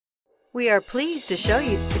We are pleased to show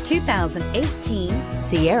you the 2018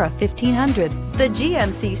 Sierra 1500. The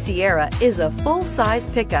GMC Sierra is a full-size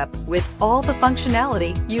pickup with all the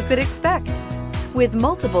functionality you could expect. With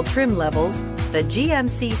multiple trim levels, the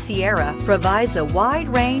GMC Sierra provides a wide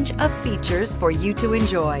range of features for you to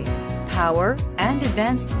enjoy. Power and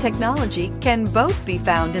advanced technology can both be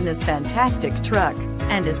found in this fantastic truck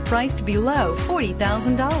and is priced below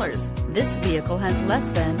 $40,000. This vehicle has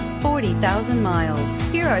less than 40,000 miles.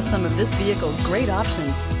 Here are some of this vehicle's great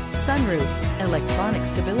options: sunroof, electronic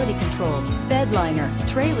stability control, bed liner,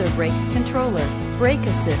 trailer brake controller, brake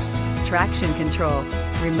assist, traction control,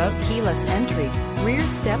 remote keyless entry, rear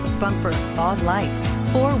step bumper, fog lights,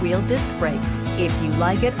 four-wheel disc brakes. If you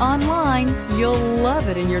like it online, you'll love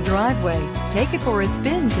it in your driveway. Take it for a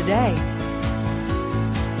spin today.